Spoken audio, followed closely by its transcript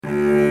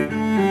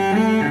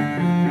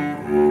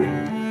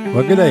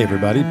Well, good day,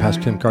 everybody.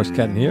 Pastor Tim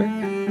Carscadden here,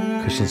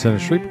 Christian Center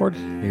Shreveport,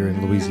 here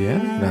in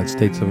Louisiana, United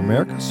States of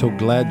America. So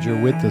glad you're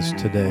with us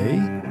today.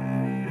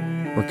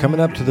 We're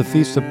coming up to the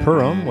Feast of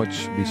Purim, which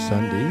should be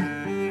Sunday.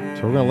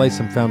 So we're going to lay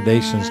some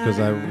foundations because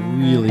I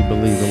really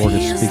believe the Lord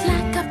is speaking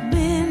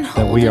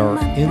that we are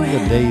in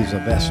the days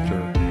of Esther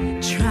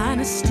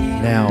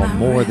now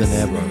more than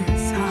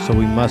ever. So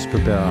we must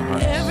prepare our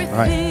hearts. All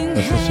right,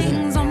 let's listen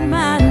in. On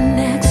my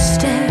next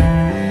step,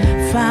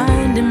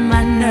 finding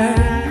my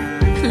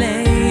nerve,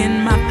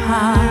 playing my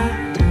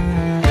part.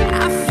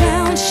 I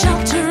found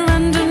shelter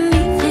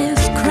underneath his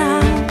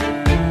crown,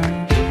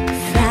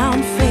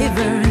 found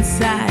favor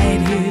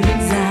inside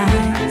his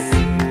eyes.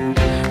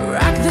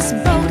 Rock this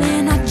boat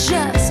and I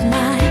just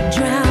might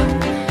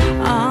drown.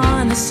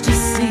 Honesty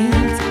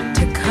seems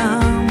to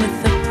come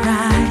with a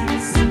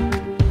price.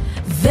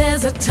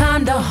 There's a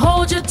time to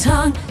hold your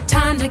tongue,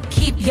 time to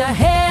keep your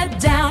head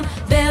down.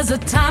 There's a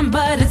time,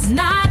 but it's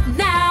not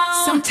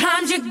now.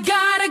 Sometimes you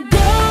gotta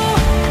go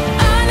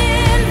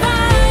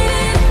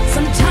uninvited.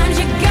 Sometimes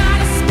you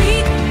gotta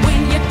speak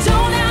when you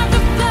don't have the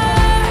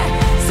floor.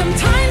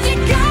 Sometimes you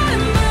gotta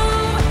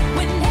move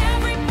when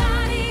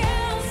everybody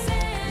else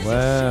is.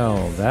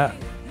 Well, that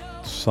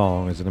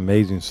song is an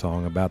amazing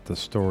song about the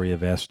story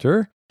of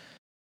Esther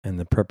and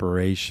the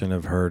preparation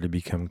of her to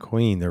become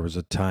queen. There was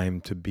a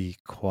time to be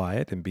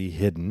quiet and be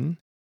hidden,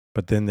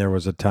 but then there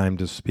was a time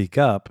to speak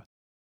up.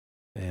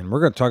 And we're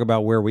going to talk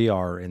about where we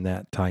are in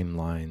that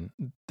timeline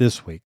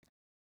this week.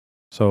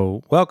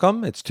 So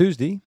welcome. It's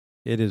Tuesday.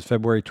 It is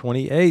February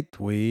 28th.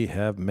 We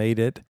have made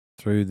it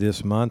through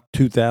this month,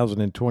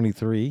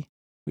 2023.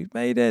 We've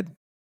made it.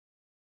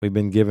 We've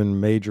been given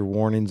major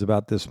warnings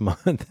about this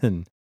month,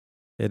 and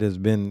it has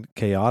been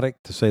chaotic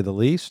to say the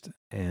least.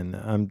 And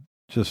I'm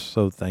just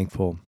so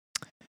thankful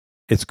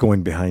it's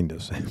going behind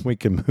us. We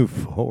can move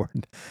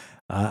forward.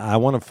 I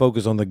want to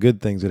focus on the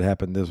good things that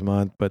happened this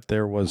month, but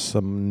there was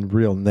some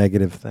real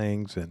negative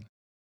things, and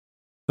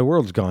the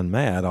world's gone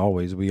mad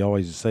always. We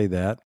always say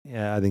that.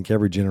 Yeah, I think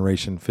every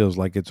generation feels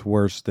like it's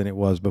worse than it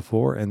was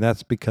before, and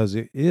that's because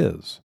it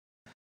is,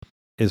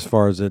 as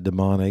far as the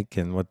demonic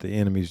and what the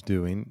enemy's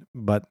doing.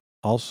 But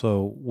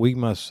also, we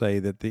must say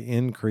that the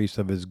increase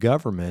of his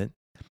government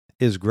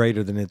is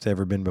greater than it's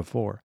ever been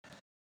before.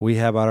 We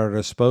have at our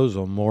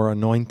disposal more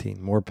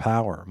anointing, more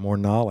power, more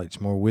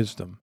knowledge, more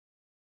wisdom.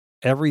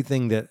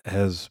 Everything that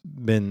has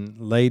been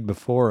laid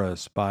before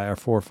us by our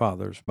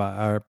forefathers, by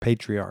our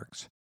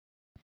patriarchs,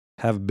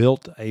 have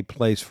built a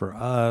place for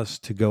us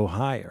to go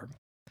higher.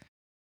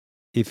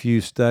 If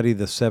you study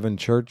the seven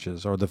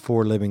churches or the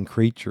four living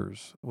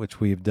creatures, which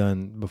we've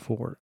done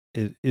before,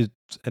 it's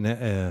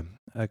an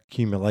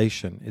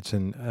accumulation. It's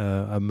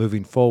a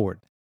moving forward.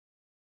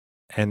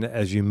 And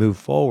as you move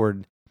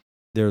forward,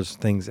 there's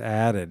things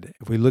added.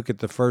 If we look at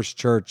the first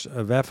church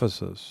of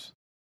Ephesus,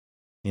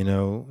 you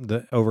know,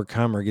 the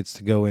overcomer gets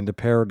to go into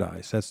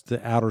paradise. That's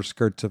the outer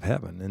skirts of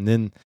heaven. And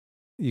then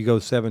you go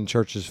seven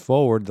churches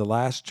forward, the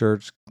last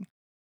church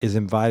is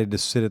invited to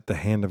sit at the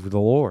hand of the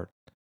Lord,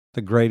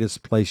 the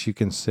greatest place you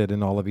can sit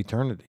in all of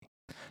eternity.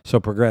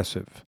 So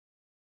progressive.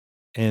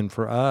 And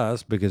for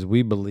us, because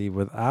we believe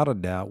without a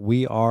doubt,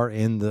 we are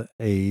in the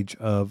age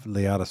of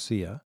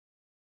Laodicea,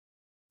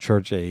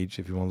 church age,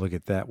 if you want to look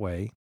at it that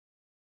way.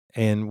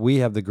 And we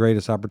have the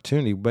greatest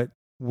opportunity, but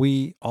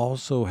we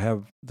also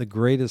have the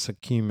greatest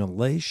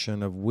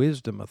accumulation of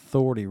wisdom,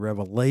 authority,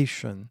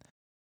 revelation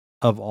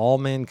of all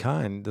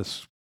mankind.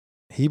 This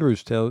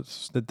Hebrews tells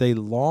us that they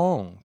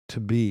long to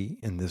be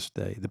in this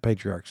day. The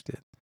patriarchs did,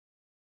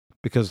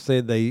 because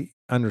they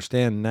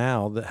understand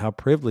now that how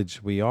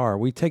privileged we are.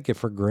 We take it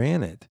for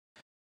granted.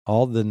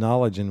 All the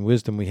knowledge and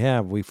wisdom we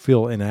have, we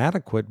feel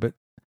inadequate, but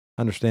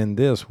understand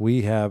this,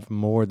 we have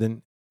more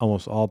than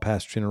almost all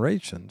past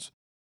generations.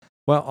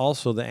 Well,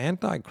 also the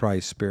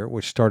Antichrist spirit,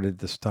 which started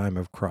this time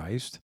of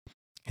Christ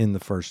in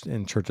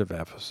Church of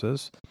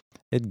Ephesus,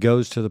 it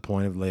goes to the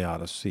point of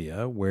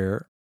Laodicea,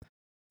 where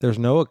there's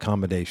no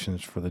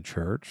accommodations for the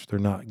church. They're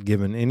not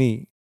given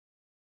any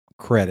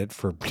credit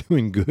for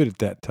doing good at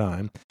that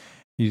time.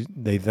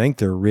 They think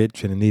they're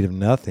rich and in need of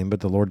nothing,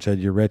 but the Lord said,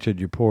 "You're wretched,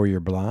 you're poor, you're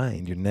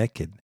blind, you're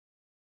naked,"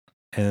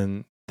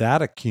 and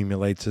that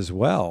accumulates as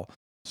well.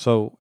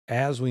 So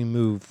as we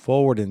move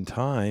forward in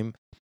time,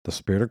 the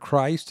Spirit of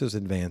Christ is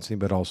advancing,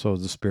 but also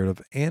the spirit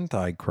of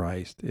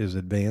Antichrist is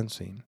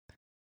advancing.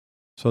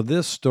 So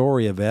this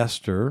story of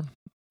Esther,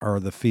 or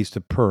the Feast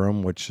of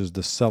Purim, which is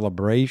the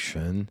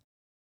celebration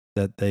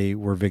that they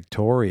were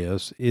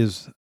victorious,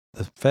 is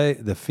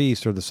the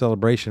feast or the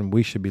celebration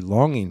we should be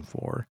longing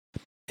for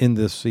in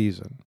this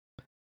season.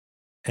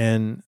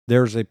 And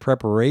there's a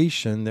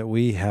preparation that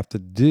we have to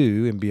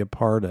do and be a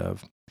part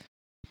of.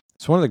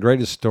 It's one of the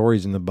greatest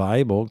stories in the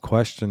Bible,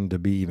 questioned to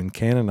be even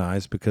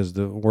canonized, because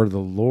the word of the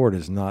Lord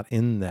is not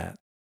in that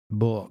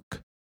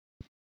book.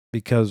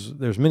 Because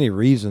there's many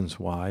reasons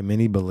why.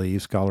 Many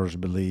scholars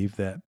believe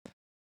that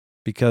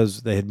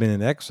because they had been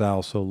in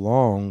exile so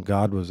long,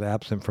 God was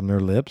absent from their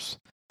lips,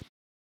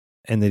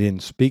 and they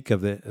didn't speak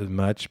of it as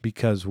much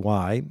because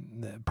why?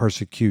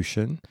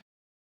 Persecution.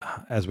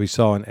 as we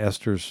saw in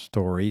Esther's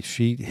story,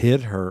 she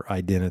hid her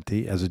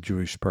identity as a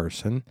Jewish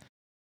person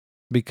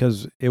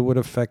because it would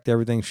affect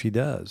everything she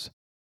does.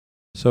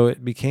 So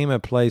it became a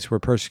place where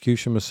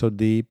persecution was so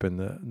deep, and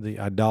the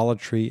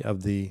idolatry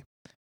of the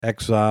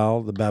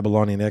exile, the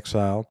Babylonian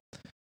exile,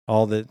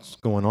 all that's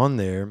going on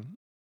there,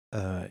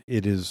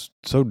 it is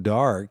so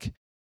dark,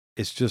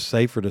 it's just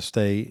safer to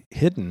stay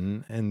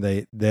hidden, and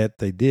they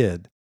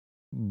did.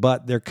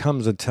 But there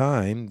comes a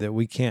time that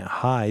we can't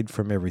hide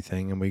from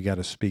everything, and we got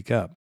to speak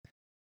up.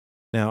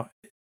 Now,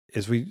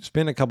 as we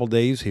spend a couple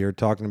days here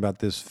talking about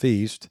this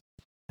feast,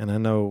 and I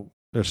know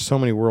there's so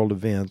many world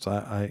events,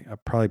 I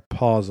probably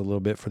pause a little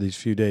bit for these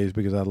few days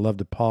because I love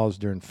to pause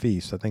during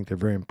feasts. I think they're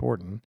very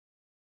important.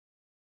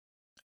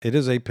 It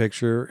is a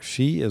picture,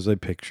 she is a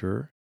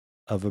picture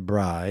of a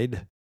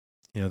bride.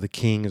 The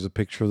king is a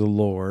picture of the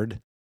Lord.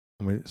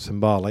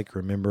 Symbolic.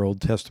 Remember,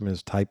 Old Testament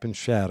is type and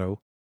shadow.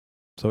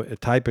 So a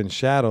type and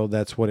shadow,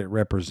 that's what it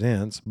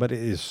represents, but it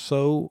is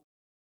so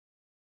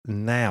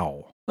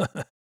now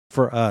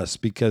for us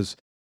because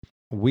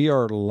we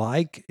are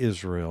like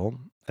Israel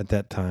at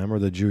that time, or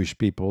the Jewish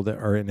people that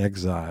are in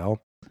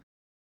exile.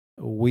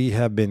 We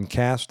have been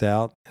cast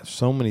out of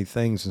so many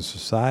things in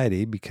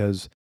society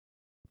because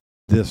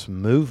this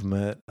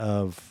movement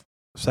of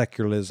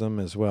secularism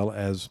as well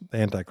as the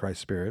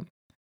Antichrist spirit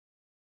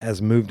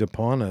has moved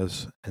upon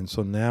us, and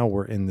so now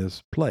we're in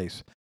this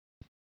place.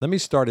 Let me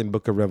start in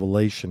Book of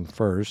Revelation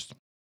first,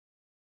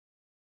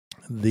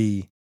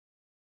 the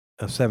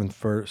 7th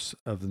verse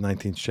of the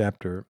 19th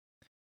chapter.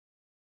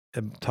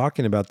 I'm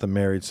talking about the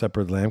marriage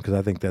supper of the Lamb because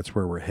I think that's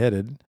where we're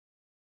headed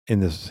in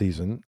this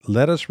season.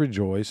 Let us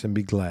rejoice and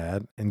be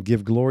glad and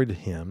give glory to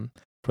him,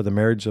 for the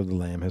marriage of the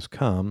Lamb has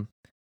come,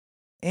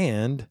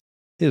 and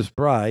his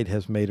bride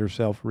has made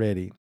herself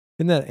ready.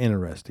 Isn't that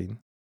interesting?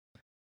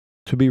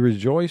 To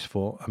rejoice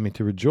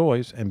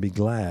and be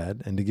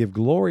glad and to give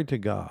glory to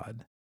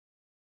God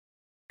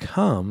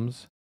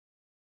comes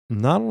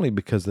not only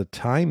because the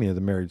timing of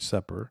the marriage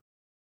supper,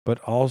 but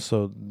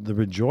also the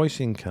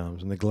rejoicing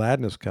comes and the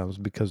gladness comes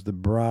because the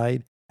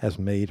bride has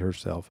made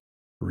herself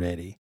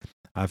ready.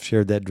 I've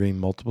shared that dream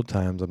multiple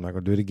times. I'm not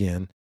going to do it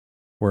again,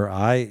 where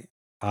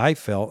I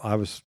felt I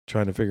was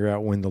trying to figure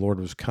out when the Lord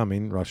was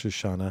coming, Rosh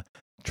Hashanah,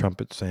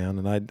 trumpet sound,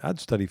 and I'd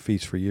studied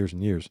feasts for years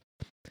and years.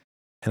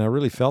 And I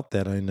really felt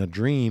that in a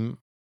dream,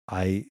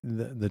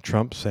 the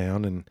trump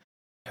sound, and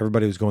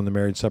everybody was going to the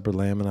marriage supper of the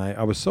Lamb, and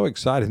I was so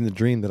excited in the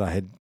dream that I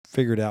had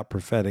figured out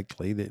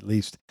prophetically that at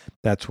least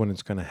that's when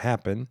it's going to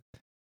happen.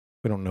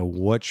 We don't know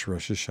which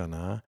Rosh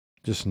Hashanah,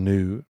 just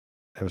knew.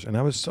 And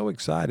I was so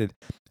excited,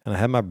 and I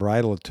had my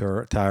bridal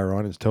attire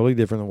on. It's totally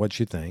different than what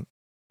you think.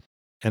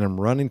 And I'm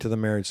running to the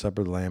marriage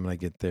supper of the Lamb, and I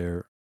get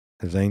there.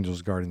 There's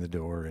angels guarding the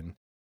door, and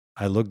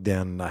I looked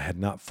down, and I had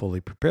not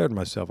fully prepared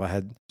myself. I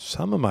had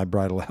some of my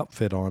bridal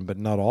outfit on, but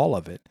not all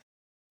of it.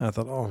 And I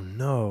thought, oh,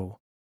 no.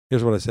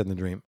 Here's what I said in the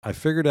dream. I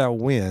figured out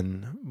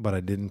when, but I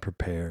didn't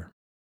prepare.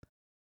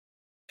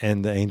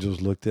 And the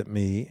angels looked at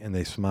me, and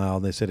they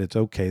smiled. They said, it's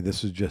okay.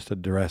 This is just a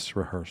dress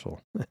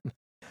rehearsal.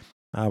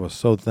 I was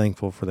so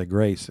thankful for the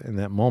grace in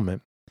that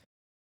moment.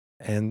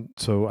 And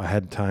so I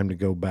had time to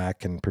go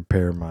back and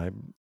prepare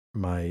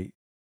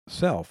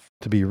myself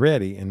to be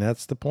ready. And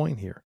that's the point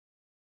here.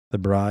 The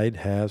bride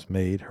has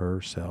made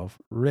herself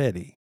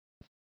ready.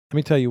 Let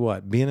me tell you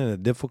what, being in a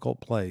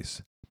difficult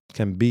place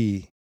can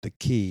be the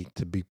key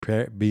to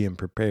being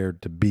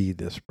prepared to be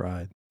this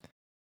bride.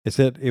 It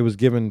said it was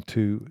given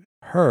to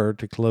her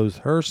to clothe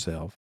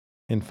herself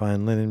in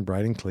fine linen,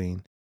 bright and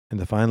clean, and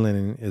the fine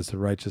linen is the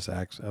righteous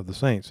acts of the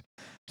saints.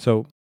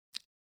 So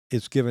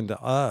it's given to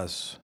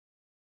us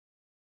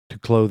to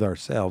clothe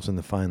ourselves in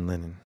the fine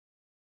linen,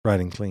 bright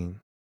and clean.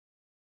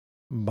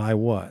 By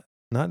what?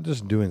 Not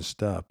just doing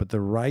stuff, but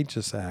the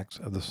righteous acts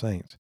of the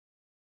saints,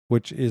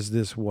 which is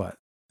this what?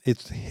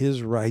 It's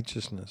his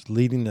righteousness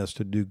leading us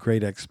to do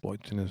great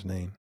exploits in his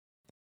name.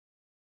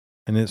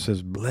 And it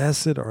says,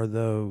 blessed are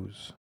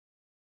those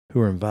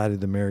who are invited to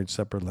the marriage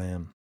supper of the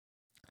Lamb.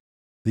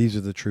 These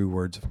are the true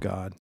words of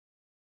God.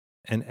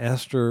 And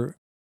Esther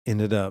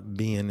ended up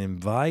being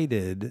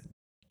invited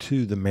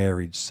to the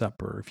marriage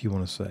supper, if you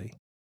want to say.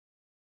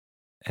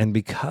 And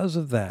because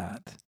of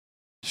that,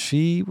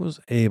 she was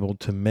able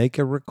to make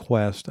a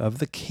request of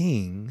the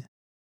king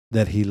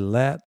that he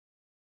let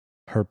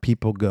her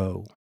people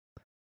go,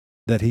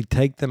 that he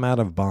take them out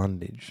of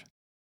bondage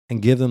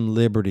and give them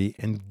liberty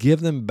and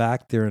give them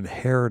back their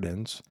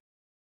inheritance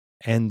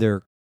and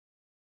their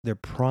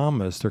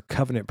promise, their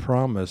covenant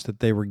promise that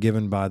they were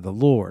given by the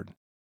Lord.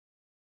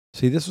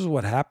 See, this is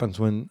what happens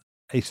when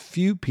a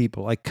few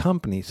people, a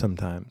company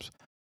sometimes,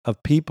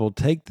 of people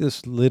take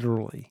this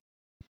literally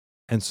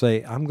and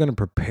say, I'm going to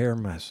prepare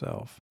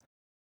myself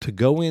to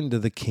go into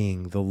the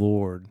King, the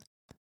Lord,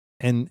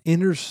 and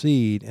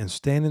intercede and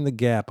stand in the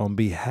gap on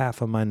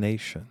behalf of my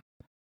nation,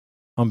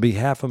 on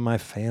behalf of my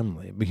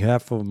family, on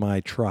behalf of my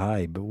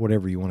tribe,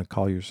 whatever you want to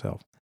call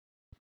yourself,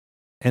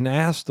 and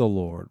ask the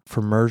Lord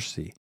for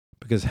mercy,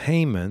 because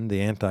Haman,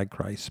 the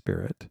Antichrist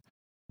spirit,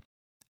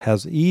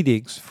 has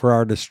edicts for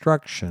our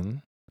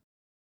destruction,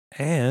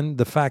 And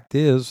the fact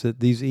is that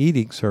these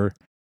edicts are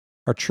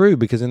true,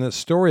 because in the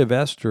story of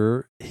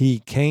Esther, he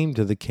came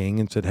to the king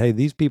and said, hey,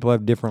 these people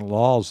have different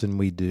laws than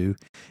we do,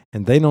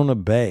 and they don't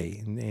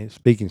obey. And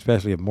speaking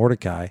especially of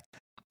Mordecai,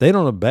 they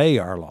don't obey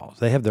our laws.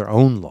 They have their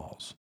own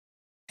laws.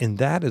 And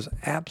that is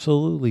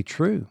absolutely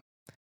true.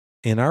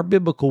 In our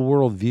biblical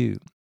worldview,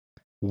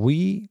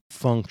 we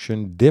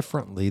function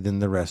differently than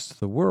the rest of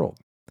the world.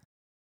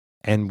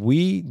 And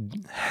we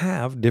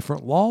have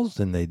different laws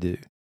than they do.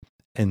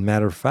 And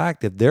matter of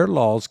fact, if their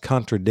laws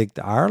contradict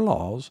our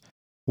laws,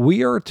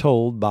 we are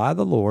told by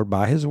the Lord,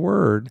 by his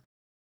word,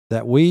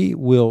 that we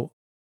will,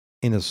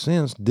 in a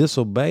sense,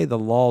 disobey the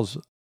laws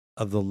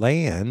of the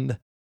land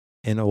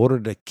in order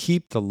to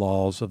keep the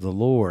laws of the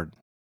Lord.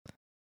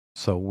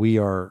 So we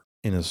are,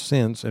 in a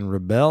sense, in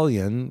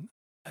rebellion,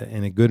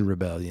 in a good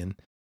rebellion,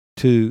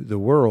 to the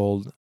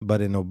world,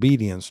 but in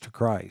obedience to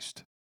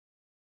Christ.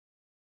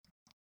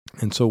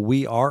 And so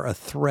we are a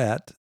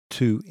threat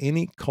to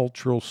any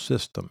cultural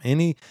system,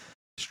 any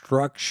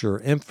structure,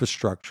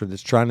 infrastructure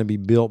that's trying to be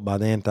built by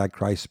the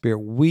Antichrist spirit.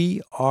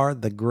 We are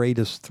the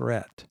greatest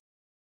threat.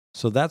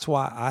 So that's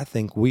why I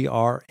think we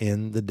are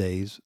in the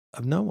days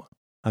of Noah.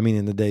 I mean,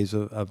 in the days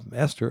of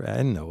Esther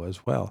and Noah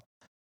as well.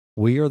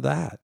 We are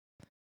that.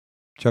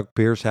 Chuck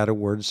Pierce had a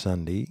word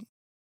Sunday.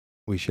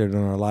 We shared it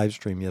on our live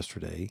stream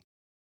yesterday.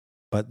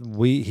 But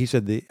he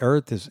said the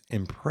earth is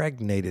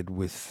impregnated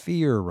with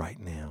fear right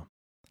now.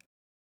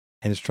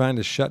 And it's trying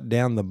to shut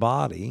down the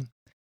body.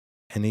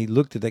 And he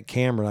looked at that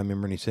camera, I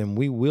remember, and he said,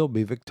 we will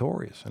be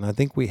victorious. And I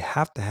think we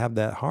have to have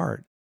that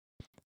heart.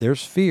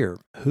 There's fear.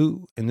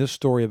 Who, in this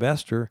story of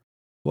Esther,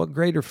 what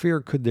greater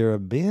fear could there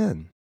have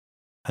been?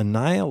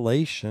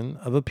 Annihilation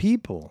of a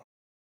people,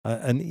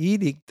 an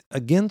edict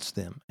against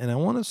them. And I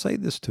want to say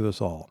this to us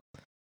all.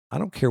 I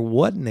don't care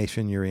what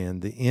nation you're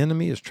in. The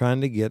enemy is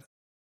trying to get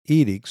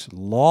edicts,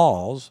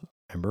 laws.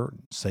 Remember,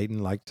 Satan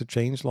likes to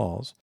change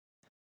laws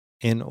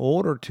in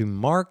order to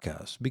mark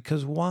us.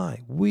 Because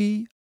why?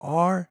 We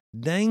are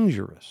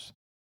dangerous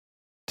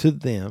to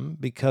them,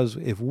 because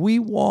if we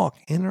walk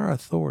in our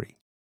authority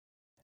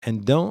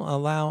and don't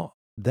allow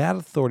that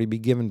authority be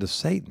given to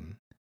Satan,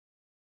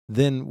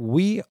 then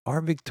we are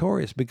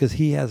victorious, because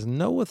he has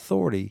no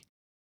authority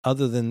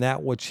other than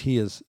that which he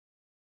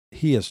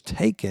has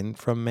taken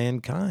from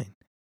mankind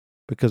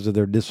because of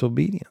their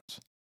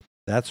disobedience.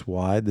 That's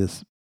why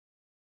this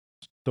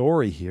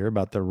story here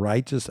about the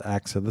righteous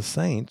acts of the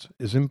saints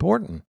is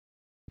important.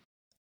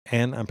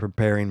 And I'm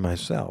preparing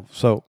myself.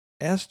 So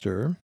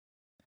Esther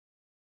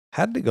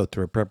had to go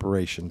through a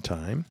preparation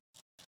time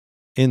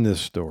in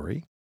this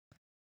story.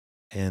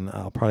 And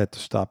I'll probably have to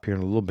stop here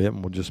in a little bit,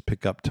 and we'll just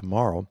pick up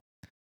tomorrow.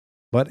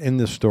 But in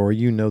this story,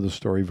 you know the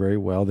story very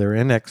well. They're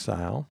in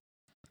exile.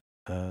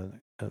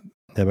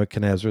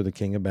 Nebuchadnezzar, the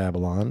king of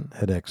Babylon,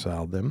 had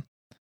exiled them.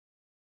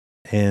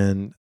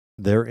 And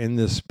they're in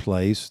this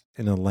place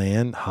in a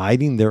land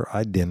hiding their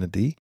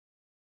identity,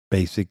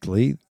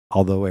 basically,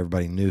 although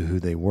everybody knew who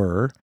they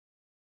were.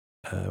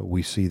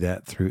 We see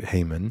that through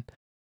Haman.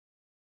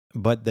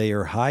 But they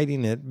are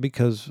hiding it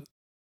because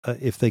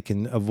if they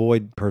can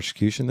avoid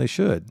persecution, they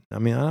should. I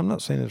mean, I'm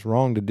not saying it's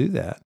wrong to do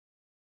that.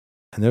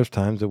 And there's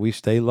times that we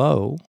stay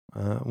low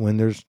when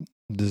there's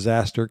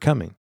disaster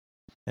coming.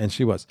 And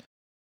she was.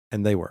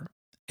 And they were.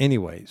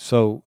 Anyway,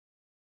 so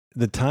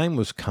the time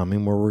was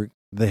coming where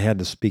they had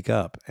to speak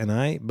up. And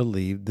I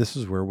believe this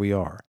is where we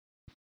are.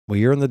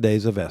 We are in the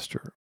days of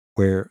Esther,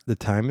 where the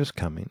time is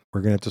coming.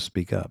 We're going to have to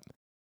speak up.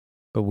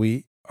 But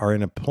we are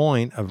in a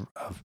point of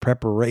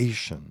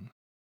preparation.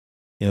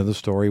 You know, the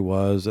story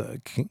was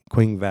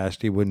Queen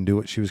Vashti wouldn't do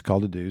what she was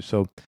called to do.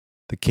 So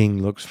the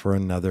king looks for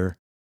another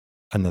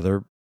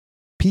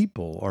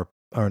people or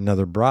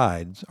another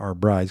brides,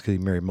 because he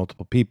married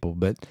multiple people,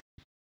 but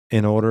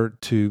in order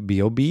to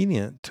be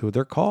obedient to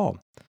their call.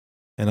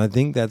 And I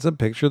think that's a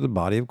picture of the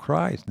body of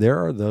Christ.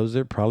 There are those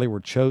that probably were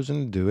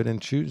chosen to do it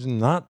and choosing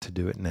not to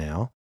do it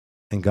now.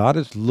 And God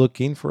is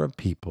looking for a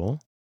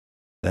people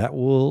that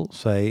will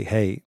say,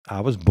 hey, I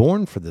was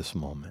born for this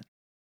moment.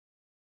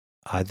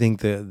 I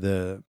think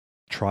the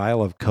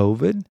trial of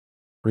COVID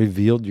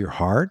revealed your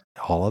heart,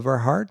 all of our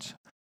hearts.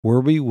 Were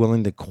we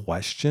willing to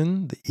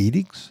question the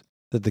edicts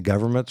that the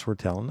governments were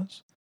telling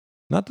us?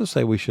 Not to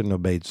say we shouldn't have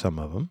obeyed some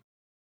of them,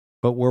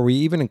 but were we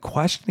even in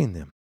questioning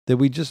them? Did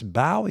we just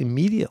bow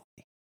immediately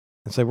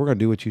and say, we're going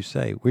to do what you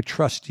say? We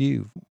trust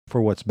you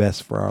for what's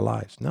best for our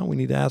lives. No, we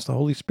need to ask the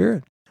Holy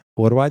Spirit,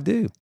 what do I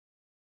do?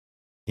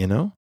 You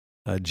know,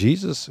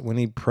 Jesus, when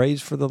he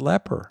prays for the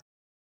leper,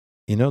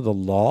 you know, the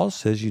law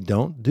says you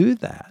don't do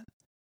that.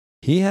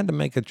 He had to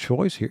make a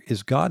choice here.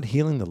 Is God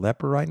healing the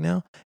leper right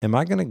now? Am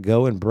I going to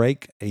go and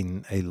break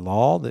a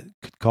law that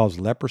could cause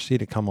leprosy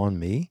to come on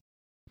me?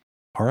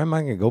 Or am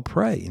I going to go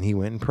pray? And he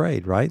went and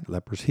prayed, right?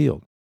 Leper's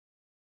healed.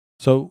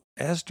 So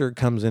Esther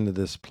comes into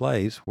this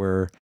place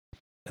where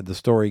the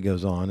story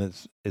goes on.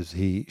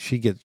 She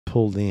gets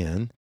pulled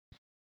in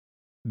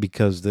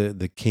because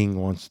the king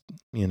wants,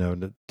 you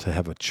know, to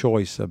have a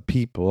choice of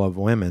people, of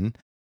women,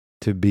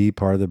 to be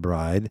part of the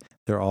bride.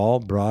 They're all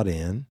brought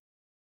in.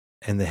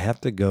 and they have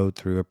to go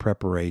through a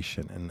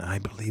preparation. And I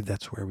believe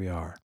that's where we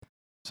are.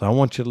 So I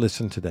want you to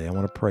listen today. I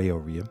want to pray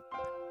over you.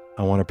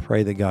 I want to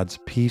pray that God's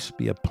peace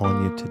be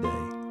upon you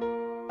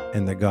today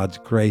and that God's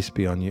grace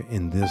be on you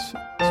in this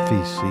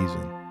feast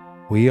season.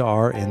 We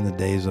are in the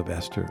days of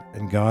Esther,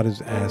 and God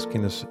is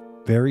asking us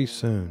very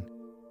soon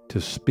to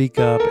speak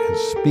up and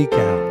speak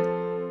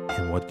out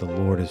in what the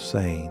Lord is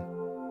saying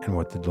and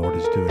what the Lord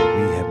is doing.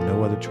 We have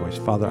no other choice.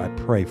 Father, I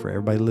pray for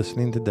everybody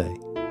listening today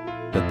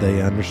that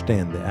they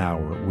understand the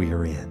hour we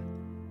are in,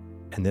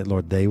 and that,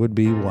 Lord, they would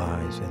be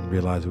wise and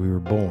realize we were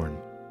born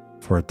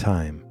for a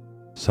time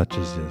such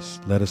as this.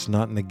 Let us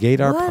not negate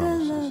our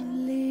promises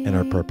and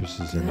our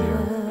purposes in the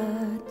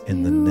earth.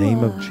 In the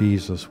name of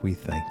Jesus, we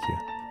thank you.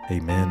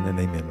 Amen and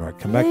amen. All right,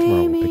 come back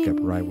tomorrow. We'll pick up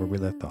right where we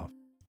left off.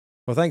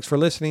 Well, thanks for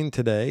listening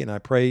today, and I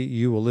pray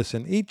you will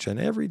listen each and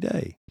every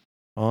day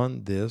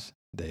on this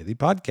daily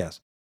podcast.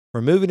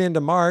 We're moving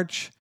into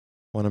March.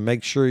 I want to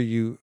make sure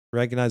you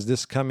recognize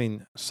this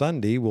coming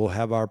Sunday, we'll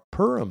have our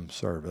Purim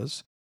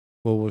service,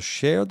 where we'll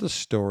share the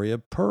story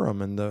of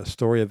Purim and the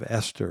story of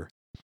Esther.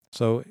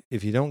 So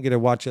if you don't get to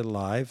watch it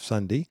live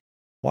Sunday,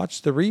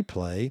 watch the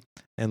replay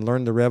and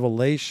learn the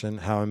revelation,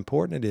 how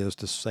important it is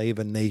to save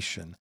a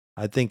nation.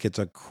 I think it's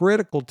a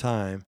critical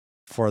time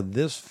for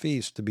this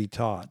feast to be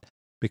taught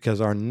because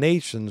our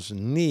nations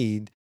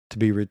need to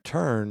be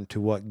returned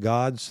to what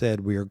God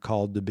said we are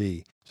called to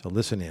be. So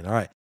listen in. All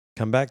right,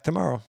 come back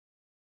tomorrow.